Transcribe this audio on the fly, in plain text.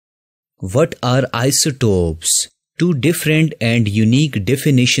What are isotopes? Two different and unique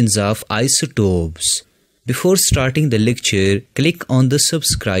definitions of isotopes. Before starting the lecture, click on the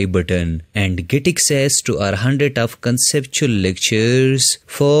subscribe button and get access to our 100 of conceptual lectures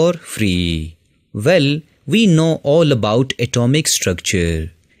for free. Well, we know all about atomic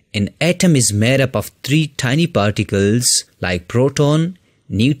structure. An atom is made up of three tiny particles like proton,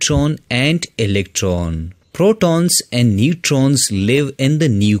 neutron and electron. Protons and neutrons live in the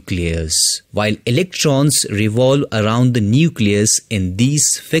nucleus, while electrons revolve around the nucleus in these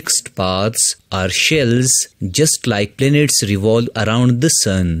fixed paths or shells, just like planets revolve around the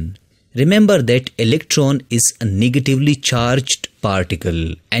sun. Remember that electron is a negatively charged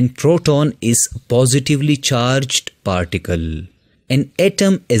particle and proton is a positively charged particle. An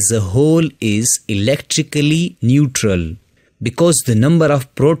atom as a whole is electrically neutral, because the number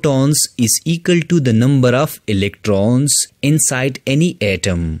of protons is equal to the number of electrons inside any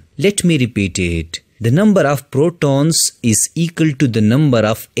atom. Let me repeat it. The number of protons is equal to the number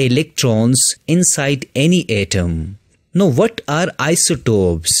of electrons inside any atom. Now, what are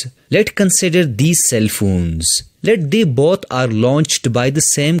isotopes? Let's consider these cell phones. They both are launched by the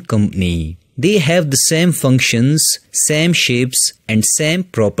same company. They have the same functions, same shapes, and same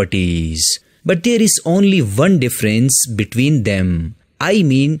properties. But there is only one difference between them. I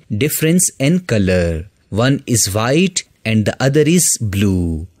mean difference in color. One is white and the other is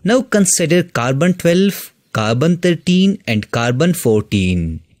blue. Now consider carbon-12, carbon-13 and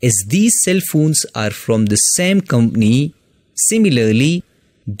carbon-14. As these cell phones are from the same company, similarly,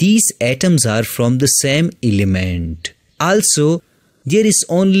 these atoms are from the same element. Also, there is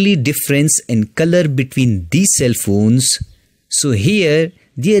only difference in color between these cell phones. So here,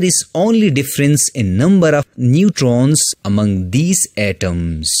 there is only difference in number of neutrons among these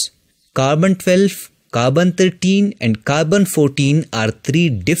atoms. Carbon-12, carbon-13 and carbon-14 are three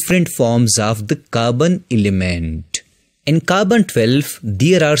different forms of the carbon element. In carbon-12,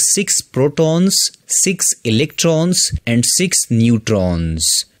 there are 6 protons, 6 electrons and 6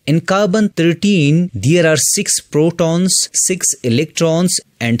 neutrons. In carbon-13, there are 6 protons, 6 electrons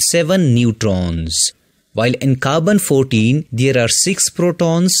and 7 neutrons. While in carbon-14, there are 6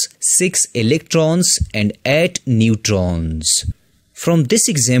 protons, 6 electrons and 8 neutrons. From this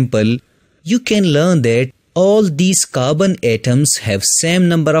example, you can learn that all these carbon atoms have same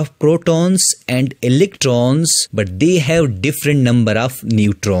number of protons and electrons, but they have different number of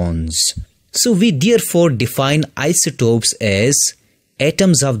neutrons. So we therefore define isotopes as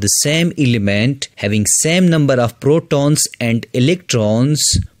atoms of the same element having same number of protons and electrons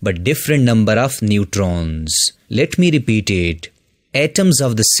but different number of neutrons. Let me repeat it. Atoms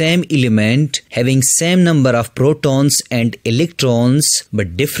of the same element having same number of protons and electrons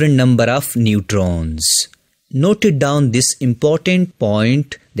but different number of neutrons. Note down this important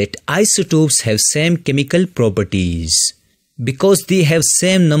point that isotopes have same chemical properties, because they have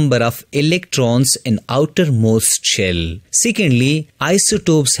same number of electrons in outermost shell. Secondly,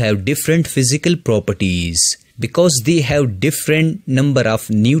 isotopes have different physical properties because they have different number of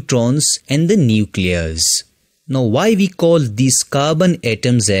neutrons in the nucleus. Now, why we call these carbon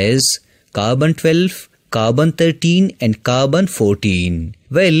atoms as carbon-12, carbon-13 and carbon-14?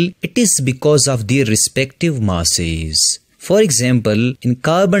 Well, it is because of their respective masses. For example, in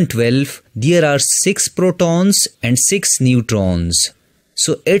carbon-12, there are 6 protons and 6 neutrons.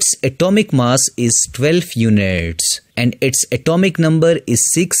 So its atomic mass is 12 units and its atomic number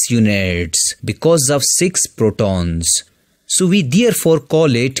is 6 units because of 6 protons. So we therefore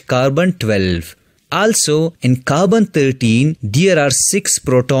call it carbon-12. Also, in carbon-13, there are 6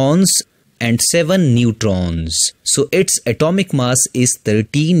 protons and 7 neutrons. So its atomic mass is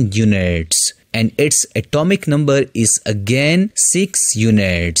 13 units. And its atomic number is again 6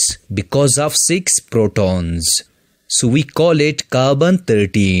 units because of 6 protons. So we call it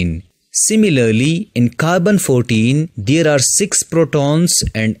carbon-13. Similarly, in carbon-14, there are 6 protons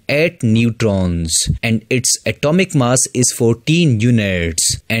and 8 neutrons. And its atomic mass is 14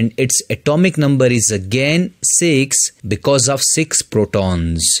 units. And its atomic number is again 6 because of 6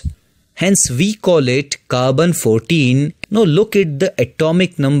 protons. Hence, we call it carbon-14. Now look at the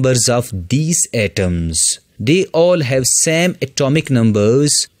atomic numbers of these atoms. They all have same atomic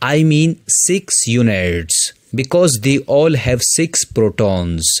numbers, I mean 6 units, because they all have 6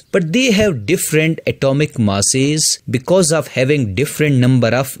 protons. But they have different atomic masses because of having different number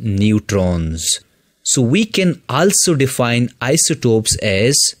of neutrons. So we can also define isotopes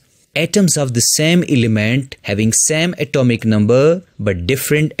as atoms of the same element having same atomic number but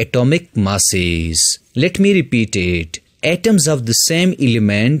different atomic masses. Let me repeat it. atoms of the same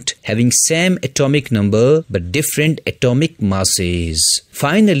element having same atomic number but different atomic masses.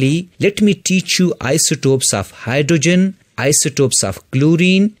 Finally, let me teach you isotopes of hydrogen, isotopes of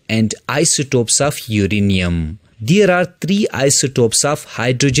chlorine, and isotopes of uranium. There are 3 isotopes of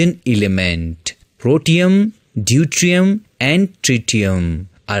hydrogen element: protium, deuterium, and tritium.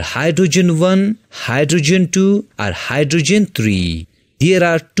 Are hydrogen 1, hydrogen 2, or hydrogen 3? There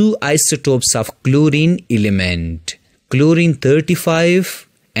are 2 isotopes of chlorine element: chlorine 35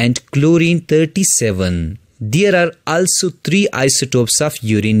 and chlorine 37. There are also 3 isotopes of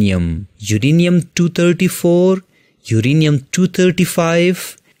uranium: uranium 234, uranium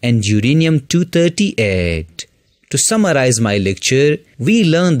 235, and uranium 238. To summarize my lecture, we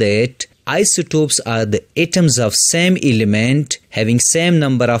learned that isotopes are the atoms of same element having same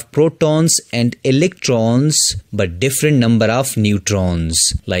number of protons and electrons but different number of neutrons,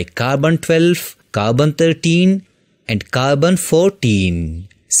 like carbon 12, carbon 13, and carbon 14.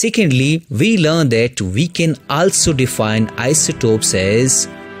 Secondly, we learned that we can also define isotopes as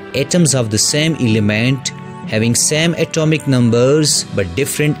atoms of the same element having same atomic numbers but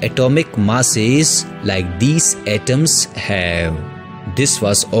different atomic masses like these atoms have. This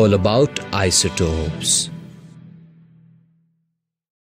was all about isotopes.